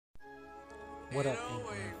What up,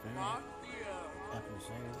 Anchor FM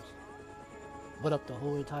episodes? What up, the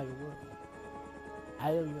whole entire world?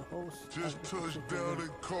 I am your host. Just touched down in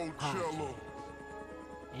Coachella.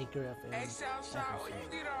 Anchor FM episode.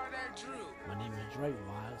 My name is Dre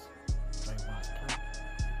Wise County.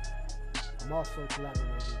 I'm also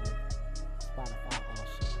collaborating with Spotify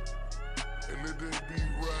also. And let that beat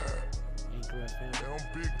ride. Anchor FM. And I'm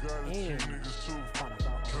big guy to you niggas too.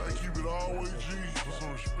 Spotify Can I keep it always G? Put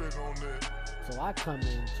some respect on that. So I come in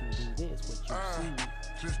to do this, what you see.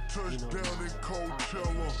 Just touched down in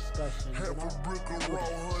Coachella. Half a brick of raw,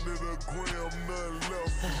 100 a gram, nothing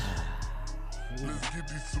left. Let's get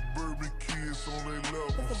these suburban kids on their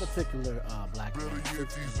level. There's a particular black man. Better get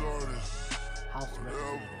these artists. House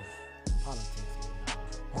representative, politics.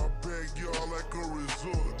 My backyard like a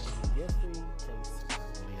resort.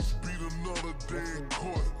 Beat another day in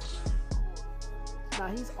court. Now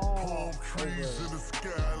he's all palm trees in the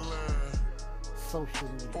skyline. Social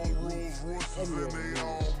media. 4 Rolls Royces and they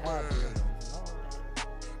all mine.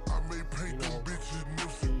 I may paint them bitches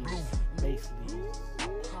nips and blue. Basically,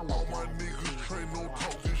 all my niggas train on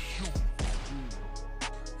talk and shoot.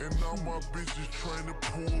 And now my bitches train to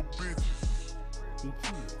pull bitches.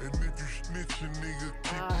 Bitchies. And if you snitching, nigga,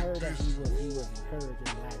 keep I heard that he was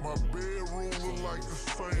encouraging my bedroom look like the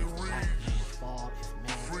same region.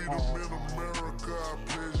 Freedom in America, I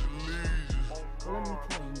pledge allegiance. Let me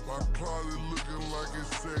tell you my closet looking like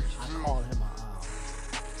it's sex I call him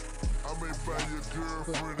I may buy your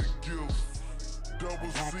girlfriend a gift.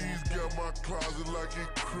 Double C's got my closet like it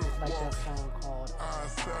crip walking. I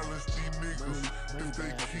silence these niggas if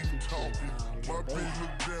they keep talking. My bitch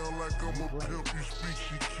look down like I'm a pimp. You speak,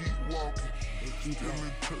 she keep walking. Still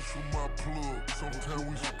in touch with my plug. Sometimes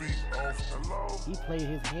we speak often. He played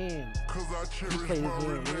his hand. Cause I cherish my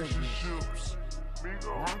relationships. I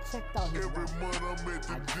checked out his every month I'm at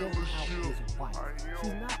the dealership.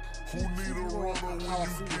 Who need a runner when you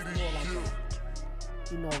get it shipped?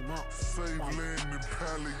 You know, not save like, land and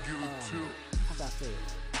pallet, get a tip. How I said,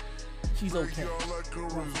 she's okay. Like a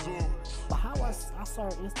result. But how I saw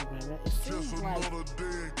her Instagram, man, it seems like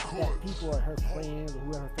that people are her friends or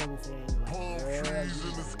whoever her family saying, like, palm trees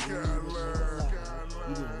in the skyline.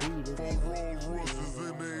 You didn't read it. 4 Rolls Royces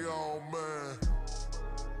and they all mine.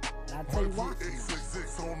 And I tell you why.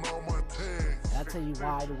 XXX on all my tags. And I tell you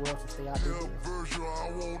why the world should stay out there. Virtual, I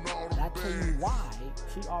want all the and I tell you why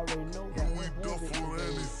she already knows that we duffel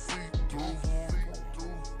and it's see-through.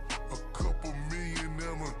 A couple million and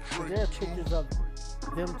a drink. There are pictures of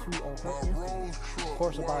them two on her Instagram. Of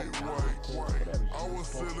course, about whatever. I was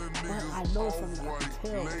selling niggas I know something I can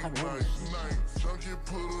tell what type of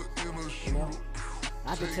woman she is. You know?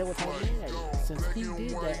 I can tell what type of man that is. Since he did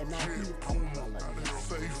that, and now he's apologizing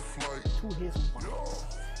to his wife.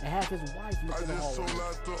 And have his wife looking all over.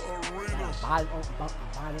 Body on his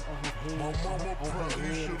head, on her head,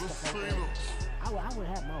 and stuff like that. I would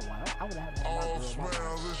have my wife. I would have my girl. I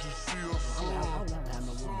would have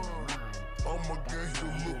no woman in mind. I'm a gangster,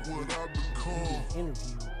 look what I become.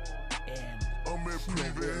 Interview and I'm at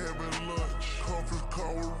Privé having lunch. Conference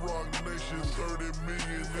call with Rock Nation, 30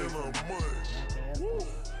 million in a month.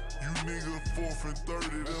 You niggas 4th and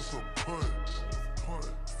 30, that's a punt.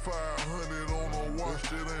 500 on a watch,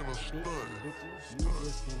 that ain't a stunt.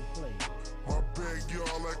 My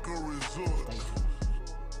backyard like a resort.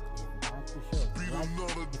 Beat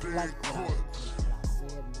another day in court.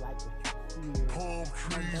 Palm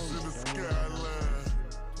trees in the skyline.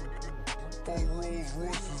 4 Rolls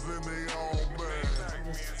Royces and they all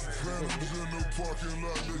mine. Phantoms in the parking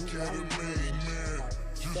lot, look at the main man.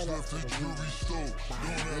 Just left the jewelry store,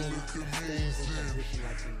 don't that look amazing.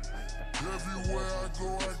 Everywhere I go,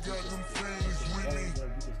 I got them things with me.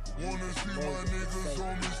 Wanna see my niggas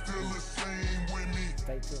on me, still the same with me.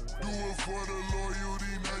 Do it for the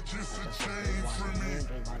loyalty, not just a chain for me.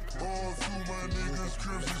 All through my niggas'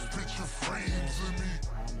 cribs, just picture frames of me.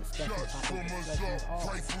 Shots from assault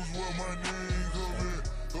rifles where my name come in.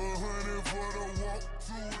 100 for the walk,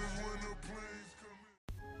 2 is when the planes come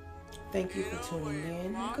in. Thank you for tuning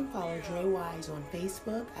in. You can follow Dre Wise on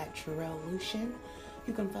Facebook at Terrell Lucian.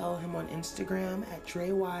 You can follow him on Instagram at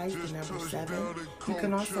DreWise, the number 7. You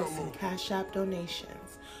can also send Cash App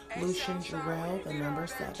donations. Lucian Jarrell, the number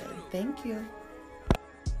 7. Thank you.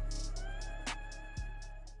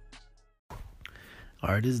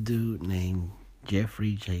 Alright, this dude named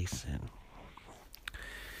Jeffrey Jason.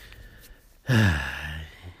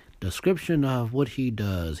 Description of what he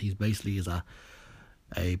does. He's basically is a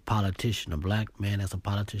politician, a black man as a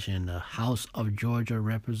politician, the House of Georgia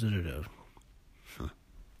representative.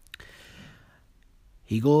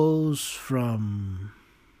 He goes from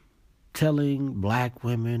telling black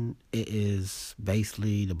women it is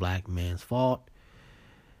basically the black man's fault.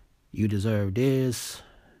 You deserve this.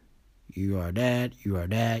 You are that. You are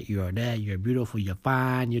that. You are that. You're beautiful. You're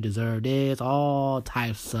fine. You deserve this. All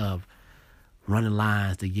types of running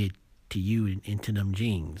lines to get to you into them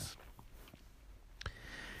jeans.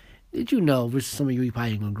 Did you know, which some of you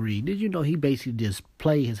probably ain't gonna agree, did you know he basically just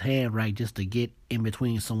played his hand right just to get in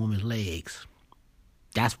between some women's legs?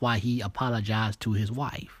 That's why he apologized to his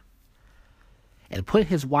wife. And put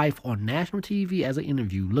his wife on national TV as an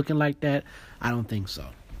interview looking like that, I don't think so.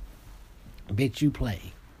 Bitch, you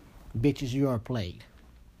played. Bitches, you are played.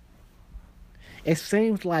 It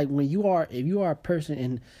seems like if you are a person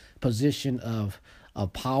in position of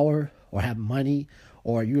power or have money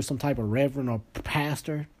or you're some type of reverend or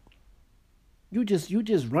pastor, you just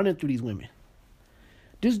running through these women.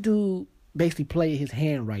 This dude basically played his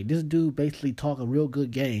hand right. This dude basically talked a real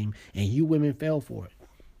good game, and you women fell for it.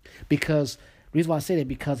 Because, the reason why I say that,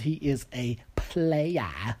 because he is a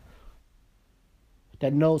player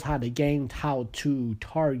that knows how to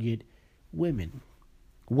target women,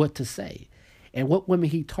 what to say. And what women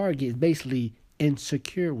he targets is basically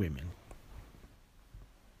insecure women.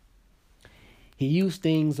 He used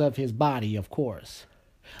things of his body, of course.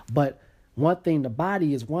 But one thing, the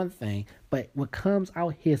body is one thing, but what comes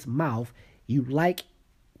out his mouth, you like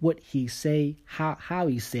what he say, how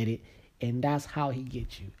he said it, and that's how he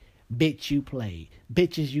gets you. Bitch, you played.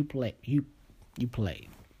 Bitches, you play. You played.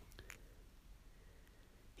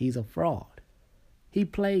 He's a fraud. He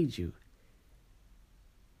played you.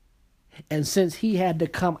 And since he had to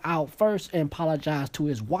come out first and apologize to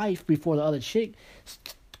his wife before the other chick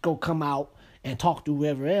go come out and talk to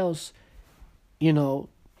whoever else,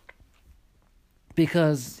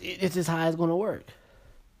 because it's just how it's going to work.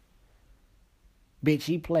 Bitch,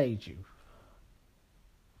 he played you.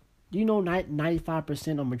 Do you know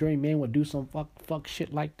 95% of majority men would do some fuck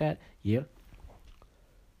shit like that? Yeah.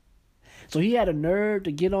 So he had a nerve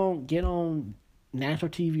to get on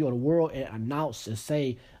national TV or the world and announce and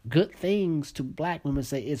say good things to black women,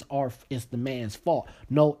 say it's the man's fault.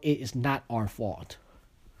 No, it is not our fault.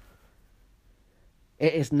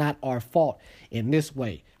 It is not our fault in this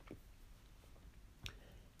way.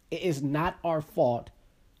 It is not our fault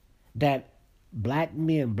that black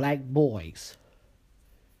men, black boys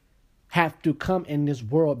have to come in this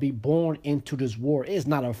world, be born into this world. It's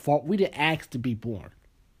not our fault. We didn't ask to be born.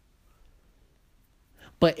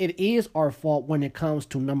 But it is our fault when it comes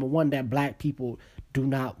to, number one, that black people do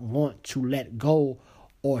not want to let go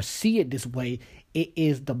or see it this way. It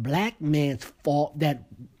is the black man's fault that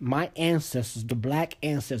my ancestors, the black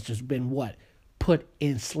ancestors, been what? Put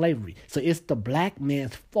in slavery. So it's the black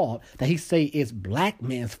man's fault that he say it's black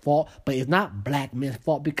man's fault, but it's not black man's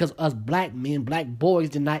fault because us black men, black boys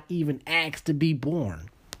did not even ask to be born.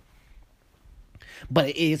 But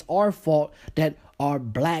it is our fault that our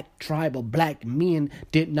black tribe of black men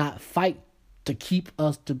did not fight to keep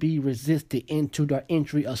us to be resisted into the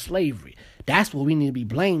entry of slavery. That's what we need to be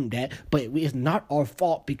blamed at. But it's not our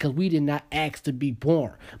fault because we did not ask to be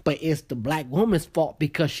born. But it's the black woman's fault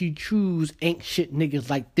because she choose ain't shit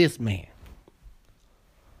niggas like this man.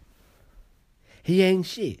 He ain't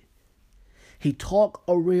shit. He talk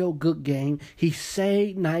a real good game. He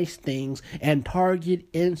say nice things and target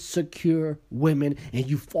insecure women, and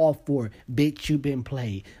you fall for it. Bitch, you been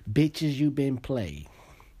played. Bitches, you been played.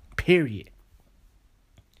 Period.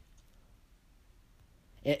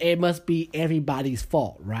 It must be everybody's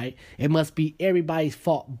fault, right? It must be everybody's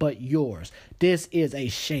fault but yours. This is a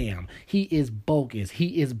sham. He is bogus.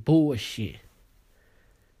 He is bullshit.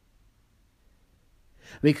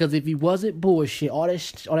 Because if he wasn't bullshit, all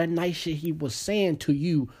that nice shit he was saying to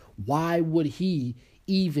you, why would he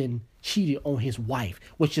even cheat on his wife?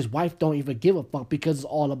 Which his wife don't even give a fuck because it's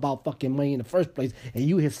all about fucking money in the first place. And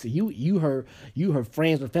you her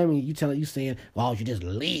friends or family, you saying, well, you just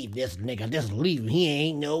leave this nigga, just leave him. He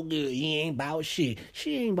ain't no good. He ain't about shit.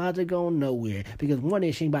 She ain't about to go nowhere. Because one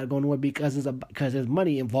day she ain't about to go nowhere because there's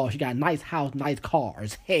money involved. She got a nice house, nice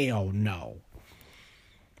cars. Hell no.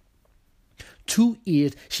 Two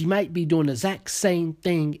is she might be doing the exact same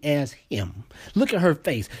thing as him. Look at her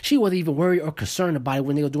face. She wasn't even worried or concerned about it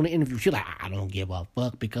when they were doing the interview. She's like, I don't give a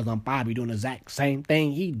fuck because I'm probably doing the exact same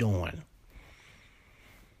thing he doing.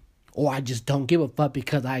 Or I just don't give a fuck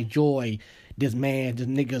because I enjoy this man, this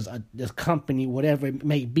niggas, this company, whatever it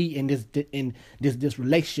may be in this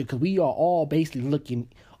relationship. Because we are all basically looking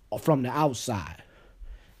from the outside,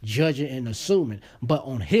 judging and assuming. But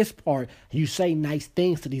on his part, you say nice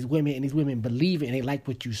things to these women, and these women believe it, and they like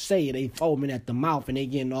what you say, and they foaming at the mouth, and they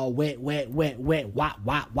getting all wet, wop.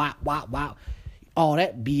 all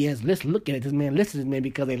that BS. Let's look at this man, listen to this man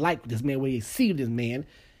because they like this man, when they see this man,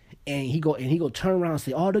 and he go turn around and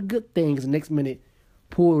say all the good things. The next minute,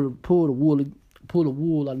 pull the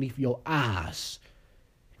wool underneath your eyes,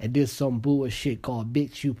 and did some bullshit called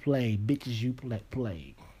bitches you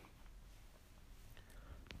play.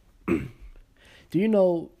 Do you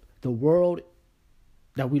know the world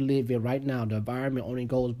that we live in right now? The environment only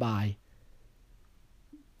goes by.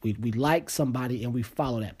 We like somebody and we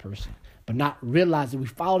follow that person, but not realizing we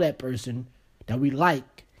follow that person that we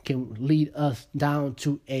like can lead us down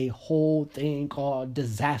to a whole thing called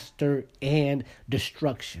disaster and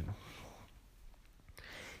destruction.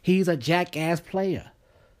 He's a jackass player.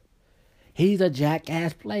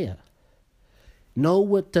 Know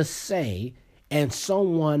what to say, and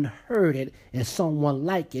someone heard it, and someone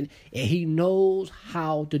liked it, and he knows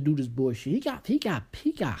how to do this bullshit. He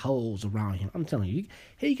got hoes around him. I'm telling you,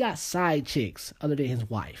 he got side chicks other than his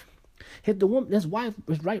wife. His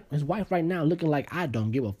wife right now looking like, I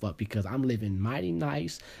don't give a fuck because I'm living mighty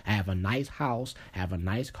nice. I have a nice house. I have a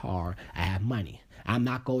nice car. I have money. I'm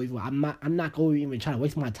not going to even try to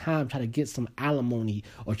waste my time trying to get some alimony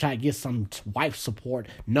or try to get some wife support.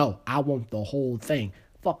 No, I want the whole thing.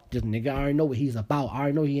 Fuck this nigga. I already know what he's about. I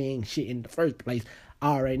already know he ain't shit in the first place.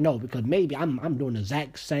 I already know because maybe I'm doing the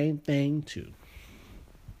exact same thing too.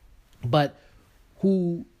 But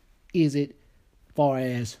who is it far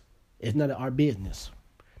as it's none of our business?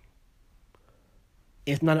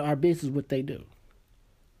 It's none of our business what they do.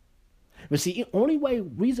 But see,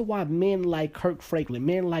 reason why men like Kirk Franklin,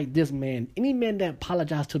 men like this man, any man that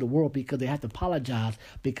apologize to the world because they have to apologize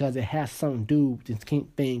because it has something to do with this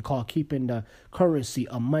thing called keeping the currency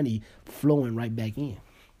of money flowing right back in.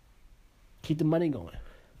 Keep the money going.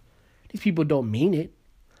 These people don't mean it.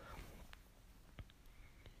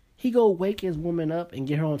 He go wake his woman up and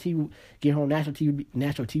get her on TV, get her on national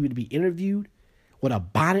TV to be interviewed with a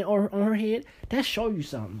bonnet on her head. That show you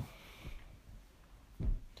something.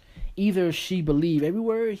 Either she believe every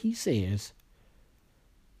word he says,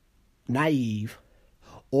 naive,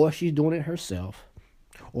 or she's doing it herself,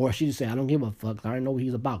 or she just say, I don't give a fuck. I already know what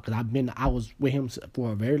he's about because I was with him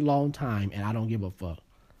for a very long time and I don't give a fuck.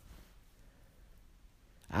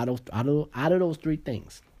 Out of those three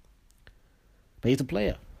things. But he's a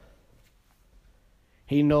player.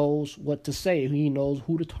 He knows what to say. He knows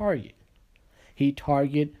who to target. He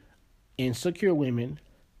target insecure women.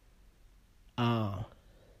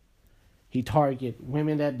 He target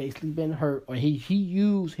women that basically been hurt, or he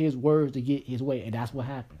used his words to get his way, and that's what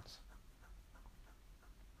happens.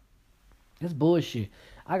 It's bullshit.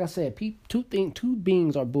 Like I said, two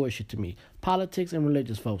beings are bullshit to me. Politics and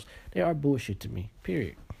religious folks, they are bullshit to me.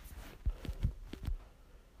 Period.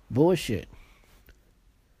 Bullshit.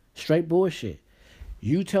 Straight bullshit.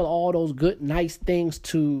 You tell all those good, nice things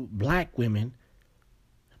to black women,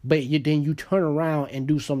 but then you turn around and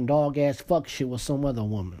do some dog-ass fuck shit with some other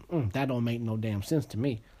woman. That don't make no damn sense to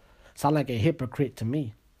me. Sound like a hypocrite to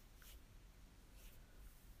me.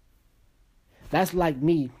 That's like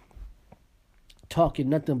me talking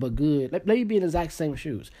nothing but good. Let me be in the exact same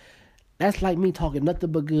shoes. That's like me talking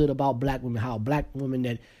nothing but good about black women. How black women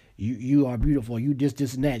that you are beautiful. You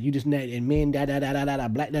this and that. You this and that. And men da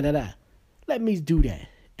black da. Let me do that.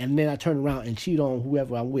 And then I turn around and cheat on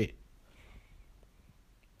whoever I'm with.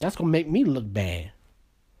 That's going to make me look bad.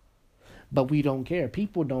 But we don't care.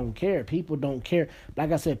 People don't care.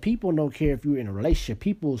 Like I said, people don't care if you're in a relationship.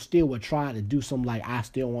 People still would try to do something like, I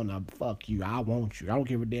still want to fuck you. I want you. I don't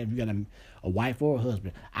give a damn if you got a wife or a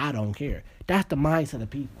husband. I don't care. That's the mindset of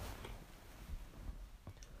people.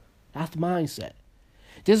 That's the mindset.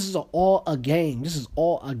 This is all a game. The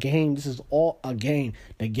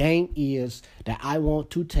game is that I want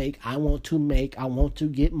to take, I want to make, I want to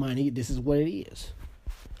get money. This is what it is.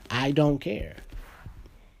 I don't care.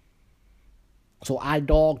 So I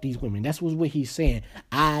dog these women. That's what he's saying.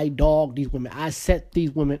 I dog these women. I set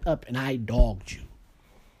these women up and I dogged you.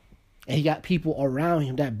 And he got people around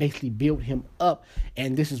him that basically built him up.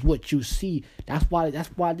 And this is what you see. That's why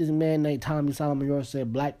this man named Tommy Sotomayor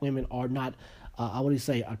said black women are not,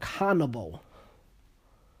 accountable.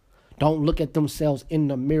 Don't look at themselves in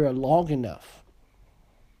the mirror long enough.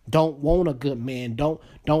 Don't want a good man. Don't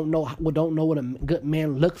know what a good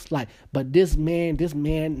man looks like. But this man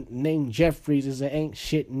named Jeffries is an ain't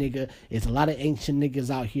shit nigga. It's a lot of ancient niggas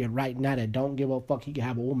out here right now that don't give a fuck. He can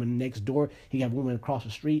have a woman next door. He can have a woman across the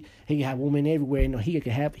street. He can have a woman everywhere. He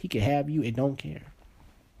can have you. It don't care.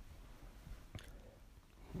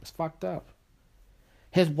 It's fucked up.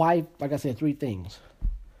 His wife, like I said, three things.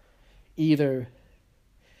 Either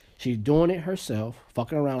she's doing it herself,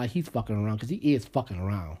 fucking around like he's fucking around, because he is fucking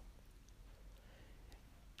around.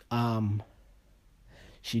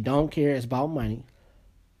 She don't care. It's about money.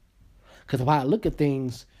 Because if I look at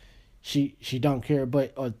things, she don't care.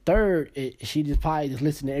 But or third, she just probably just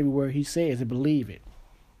listen to every word he says and believe it.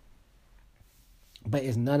 But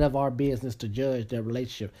it's none of our business to judge their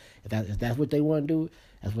relationship. If that's what they want to do,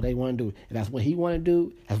 that's what they want to do. If that's what he want to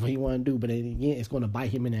do, that's what he want to do. But then again, it's going to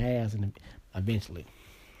bite him in the ass and eventually.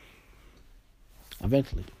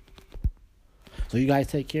 So you guys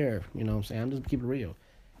take care. You know what I'm saying? I'm just keep it real.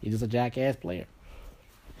 He's just a jackass player.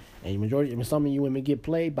 And some of you women get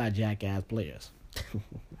played by jackass players.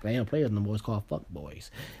 They ain't players no more. It's called fuck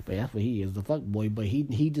boys. But that's what he is, the fuck boy. But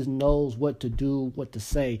he just knows what to do, what to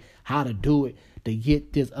say, how to do it to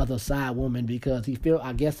get this other side woman, because he feel,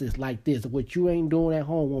 I guess it's like this. What you ain't doing at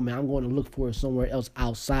home, woman, I'm going to look for it somewhere else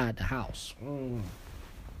outside the house.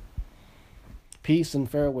 Peace and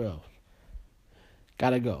farewell.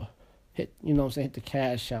 Gotta go. Hit, you know what I'm saying? Hit the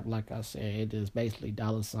cash app, like I said. It is basically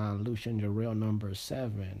 $ Lucian, your real number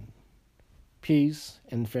 7. Peace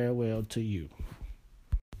and farewell to you.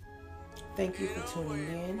 Thank you for tuning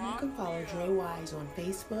in. You can follow Dre Wise on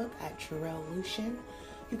Facebook at Terrell Lucian.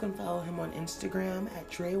 You can follow him on Instagram at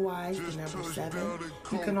Dre Wise, the number 7.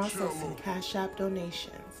 You can also send Cash App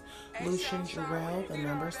donations. Lucian Jarrell, the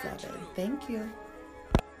number 7. Thank you.